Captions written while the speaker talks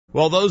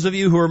Well, those of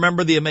you who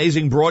remember the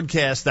amazing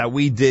broadcast that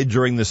we did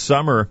during the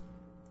summer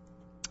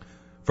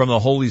from the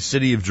holy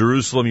city of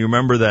Jerusalem, you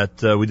remember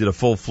that we did a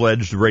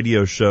full-fledged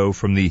radio show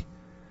from the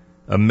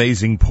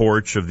amazing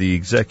porch of the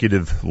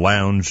executive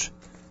lounge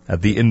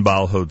at the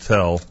Inbal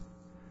Hotel,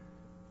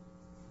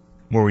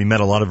 where we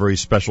met a lot of very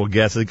special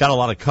guests. It got a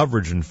lot of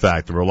coverage, in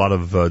fact. There were a lot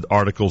of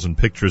articles and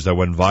pictures that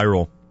went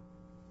viral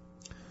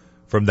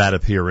from that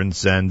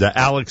appearance. And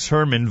Alex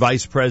Herman,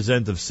 Vice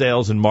President of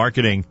Sales and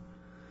Marketing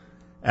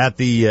at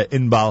the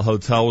Inbal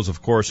Hotel, was,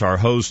 of course, our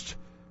host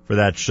for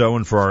that show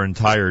and for our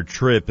entire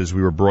trip as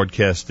we were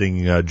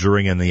broadcasting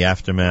during and the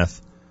aftermath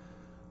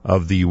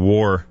of the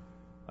war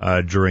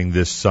during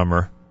this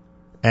summer.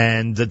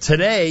 And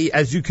today,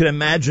 as you can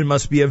imagine,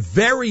 must be a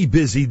very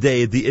busy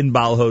day at the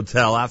Inbal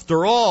Hotel.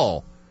 After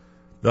all,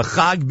 the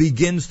Chag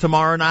begins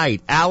tomorrow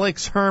night.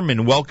 Alex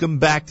Herman, welcome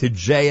back to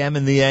JM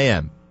in the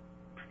AM.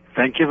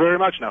 Thank you very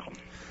much, Nachum.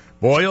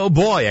 Boy, oh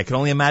boy, I can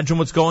only imagine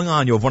what's going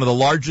on. You have one of the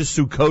largest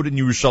Sukkot in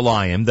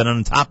Yerushalayim. Then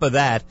on top of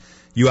that,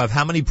 you have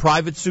how many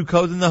private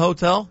Sukkot in the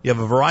hotel? You have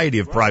a variety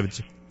of private.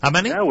 How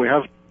many? Yeah, we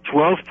have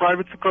 12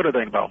 private Sukkot at the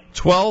Inbal.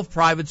 12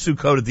 private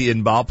Sukkot at the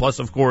Inbal, plus,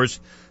 of course,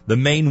 the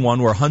main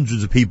one where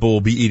hundreds of people will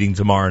be eating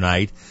tomorrow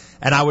night.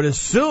 And I would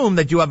assume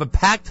that you have a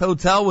packed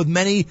hotel with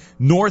many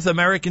North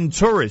American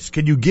tourists.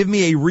 Can you give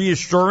me a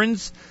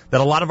reassurance that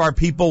a lot of our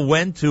people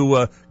went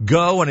to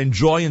go and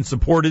enjoy and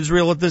support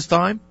Israel at this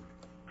time?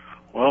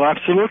 Well,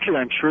 absolutely.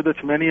 I'm sure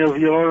that many of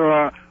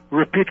your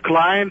repeat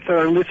clients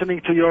are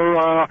listening to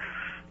you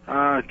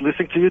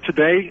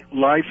today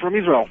live from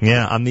Israel.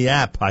 Yeah, on the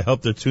app. I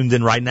hope they're tuned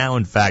in right now,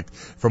 in fact,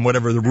 from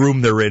whatever the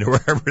room they're in,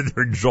 wherever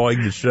they're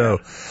enjoying the show.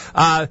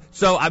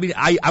 So, I mean,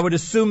 I would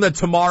assume that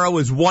tomorrow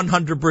is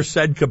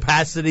 100%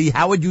 capacity.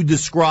 How would you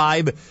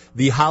describe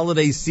the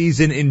holiday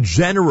season in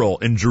general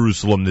in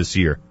Jerusalem this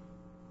year?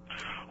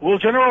 Well, in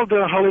general,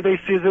 the holiday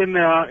season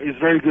is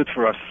very good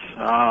for us.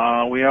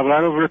 We have a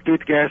lot of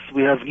repeat guests.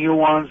 We have new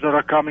ones that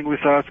are coming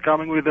with us,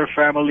 coming with their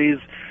families,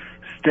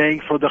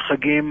 staying for the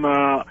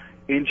Chagim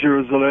in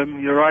Jerusalem.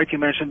 You're right, you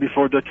mentioned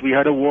before that we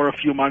had a war a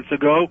few months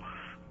ago,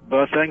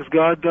 but thanks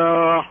God,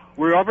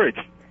 we're over it.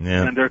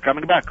 Yeah. And they're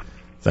coming back.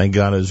 Thank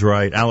God is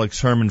right. Alex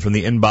Herman from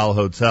the Inbal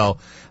Hotel.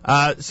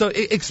 So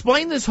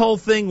explain this whole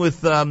thing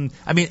with, Erev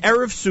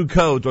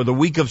Sukkot, or the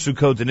week of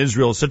Sukkot in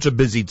Israel, is such a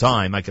busy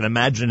time. I can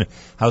imagine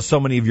how so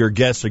many of your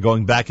guests are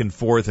going back and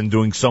forth and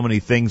doing so many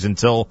things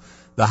until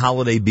the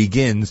holiday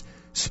begins.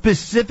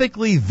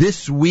 Specifically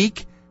this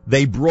week,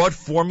 they brought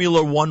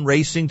Formula One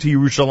racing to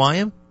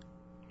Yerushalayim?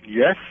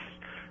 Yes,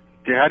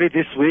 they had it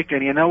this week.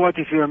 And you know what?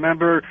 If you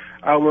remember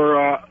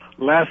our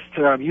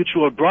last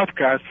mutual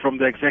broadcast from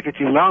the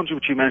Executive Lounge,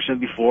 which you mentioned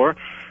before,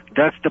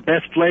 that's the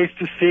best place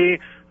to see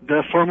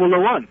the Formula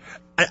One.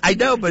 I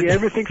know, but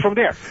everything from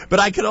there. But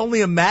I can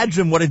only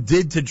imagine what it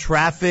did to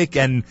traffic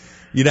and,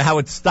 you know, how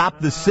it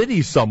stopped the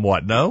city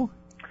somewhat, no?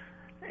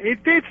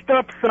 It did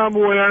stop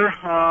somewhere.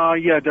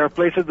 There are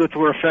places that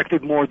were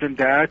affected more than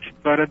that.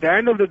 But at the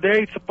end of the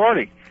day, it's a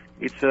party.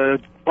 It's a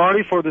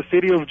party for the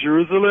city of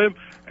Jerusalem,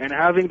 and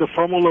having the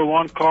Formula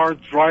One cars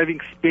driving,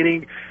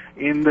 spinning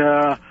in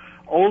the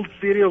old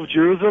city of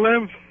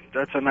Jerusalem,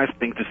 that's a nice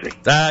thing to see.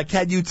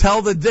 Can you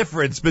tell the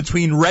difference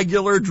between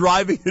regular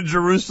driving in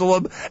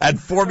Jerusalem and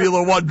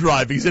Formula One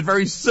driving? Is it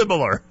very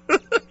similar?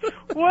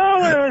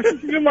 Well,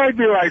 you might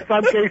be right.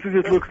 Some cases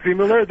it looks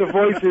similar. The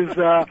voice is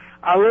a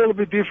little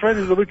bit different,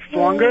 it's a bit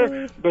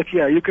stronger. But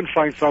yeah, you can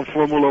find some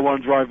Formula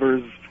One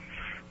drivers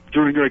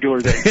during regular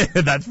days.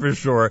 That's for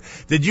sure.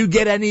 Did you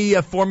get any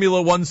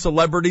Formula One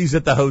celebrities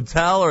at the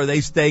hotel, or are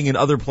they staying in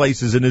other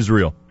places in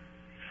Israel?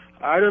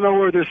 I don't know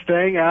where they're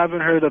staying. I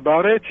haven't heard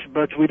about it,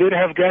 but we did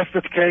have guests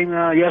that came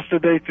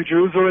yesterday to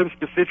Jerusalem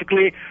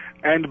specifically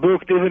and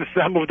booked even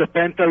some of the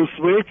penthouse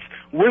suites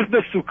with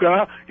the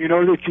sukkah in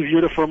order to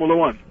view the Formula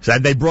One. So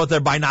they brought their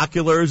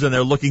binoculars and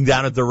they're looking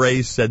down at the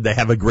race and they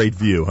have a great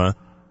view, huh?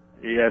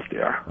 Yes, they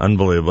are.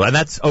 Unbelievable. And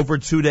that's over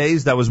 2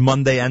 days? That was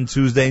Monday and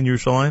Tuesday in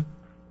Yerushalayim?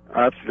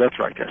 That's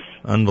right, yes.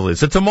 Unbelievable.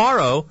 So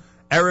tomorrow,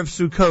 Erev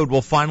Sukkot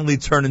will finally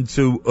turn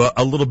into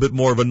a little bit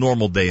more of a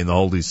normal day in the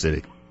Holy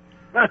City.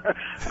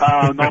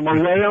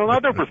 Normal way on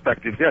other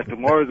perspectives. Yes,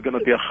 tomorrow is going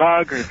to be a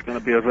Chag. It's going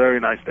to be a very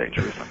nice day in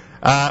Jerusalem.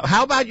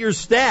 How about your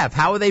staff?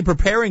 How are they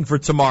preparing for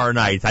tomorrow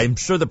night? I'm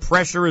sure the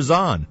pressure is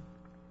on.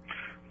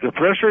 The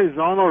pressure is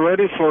on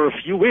already for a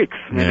few weeks.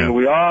 Yeah.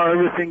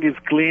 Everything is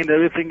cleaned,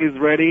 everything is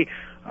ready.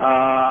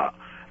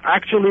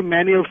 Actually,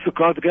 many of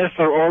Sukkot guests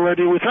are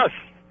already with us.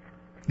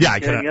 Yeah,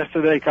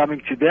 yesterday,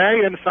 coming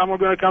today, and some are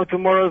going to come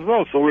tomorrow as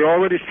well. So we're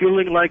already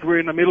feeling like we're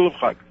in the middle of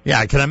Chag. Yeah,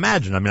 I can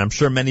imagine. I mean, I'm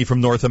sure many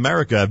from North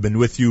America have been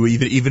with you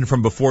even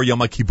from before Yom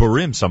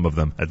Kippurim, some of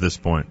them at this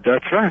point.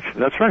 That's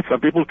right.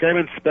 Some people came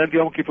and spent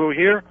Yom Kippur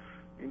here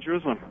in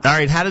Jerusalem. All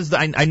right, how does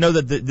I know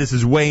that this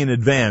is way in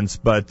advance,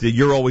 but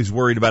you're always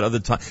worried about other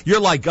time. You're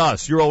like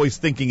us. You're always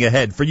thinking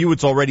ahead. For you,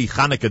 it's already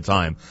Hanukkah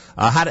time.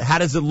 How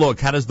does it look?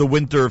 How does the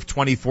winter of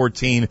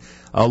 2014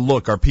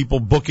 look? Are people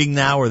booking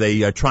now? Are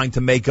they trying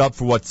to make up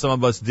for what some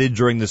of us did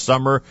during the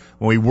summer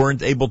when we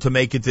weren't able to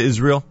make it to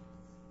Israel?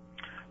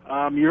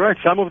 You're right.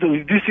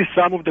 We do see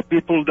some of the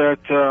people that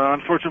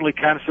unfortunately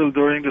canceled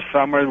during the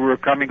summer were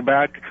coming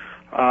back,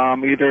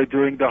 either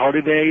during the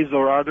holidays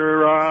or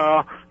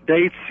other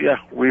dates. Yeah,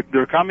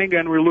 they're coming,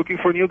 and we're looking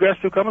for new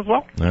guests to come as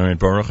well. All right,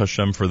 Baruch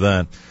Hashem for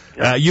that.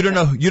 Yeah. You don't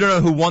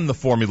know who won the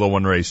Formula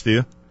One race, do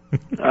you?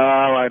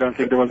 I don't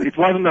think it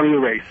wasn't a real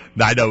race.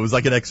 I know, it was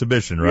like an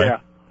exhibition, right?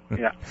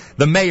 Yeah.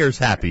 The mayor's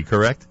happy,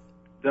 correct?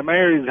 The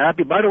mayor is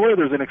happy. By the way,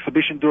 there's an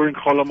exhibition during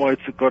Chol HaMoed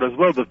Sukkot as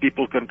well, that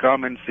people can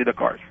come and see the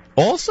cars.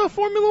 Also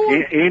Formula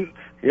One? In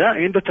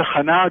the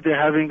Tachana, they're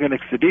having an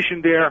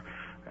exhibition there,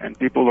 and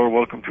people are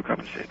welcome to come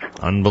and see it.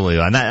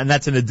 Unbelievable. And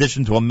that's in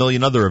addition to a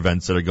million other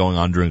events that are going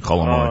on during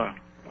Chol HaMoed.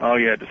 Oh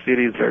yeah, the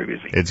city is very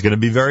busy. It's going to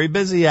be very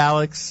busy,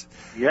 Alex.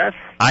 Yes.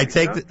 I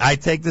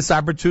take this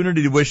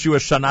opportunity to wish you a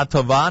Shana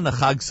Tova and a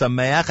Chag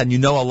Sameach, and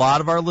a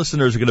lot of our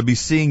listeners are going to be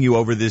seeing you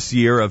over this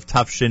year of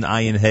Tafshin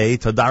Ayin Hey.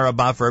 Toda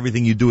Rabah for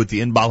everything you do at the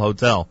Inbal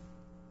Hotel.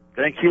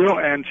 Thank you,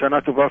 and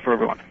Shana Tova for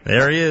everyone.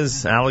 There he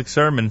is, Alex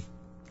Herman.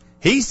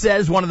 He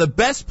says one of the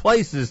best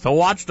places to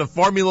watch the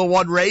Formula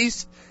One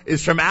race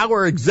is from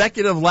our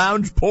executive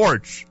lounge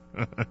porch.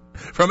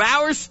 From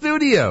our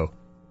studio.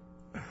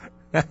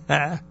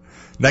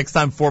 Next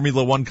time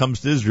Formula One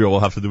comes to Israel,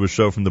 we'll have to do a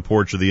show from the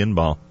porch of the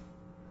Inbal.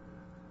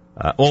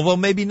 Although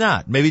maybe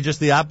not. Maybe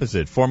just the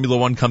opposite. Formula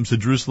One comes to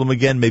Jerusalem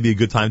again, maybe a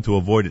good time to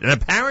avoid it. And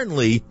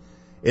apparently,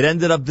 it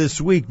ended up this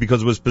week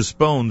because it was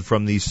postponed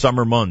from the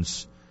summer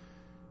months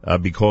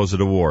because of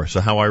the war.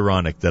 So how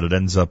ironic that it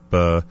ends up...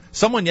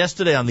 Someone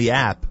yesterday on the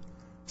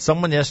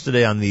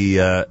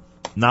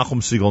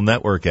Nachum Segal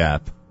Network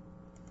app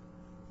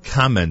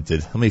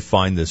commented, let me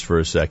find this for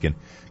a second,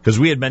 because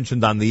we had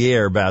mentioned on the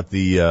air about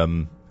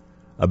the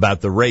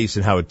race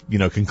and how it,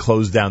 can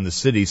close down the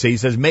city. So he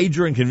says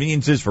major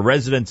inconveniences for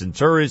residents and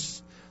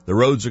tourists. The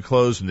roads are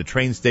closed from the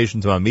train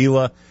station to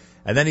Mamila.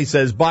 And then he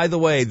says, by the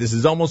way, this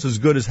is almost as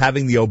good as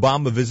having the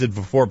Obama visit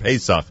before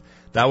Pesach.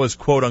 That was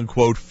quote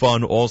unquote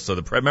fun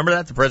also. Remember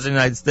that? The President of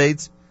the United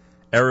States?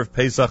 Erev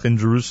Pesach in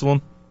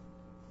Jerusalem?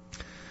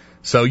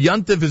 So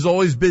Yontif is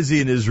always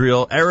busy in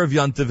Israel. Erev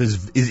Yontif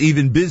is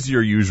even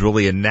busier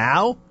usually. And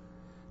now,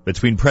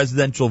 between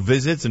presidential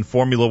visits and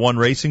Formula One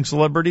racing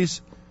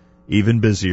celebrities, even busier.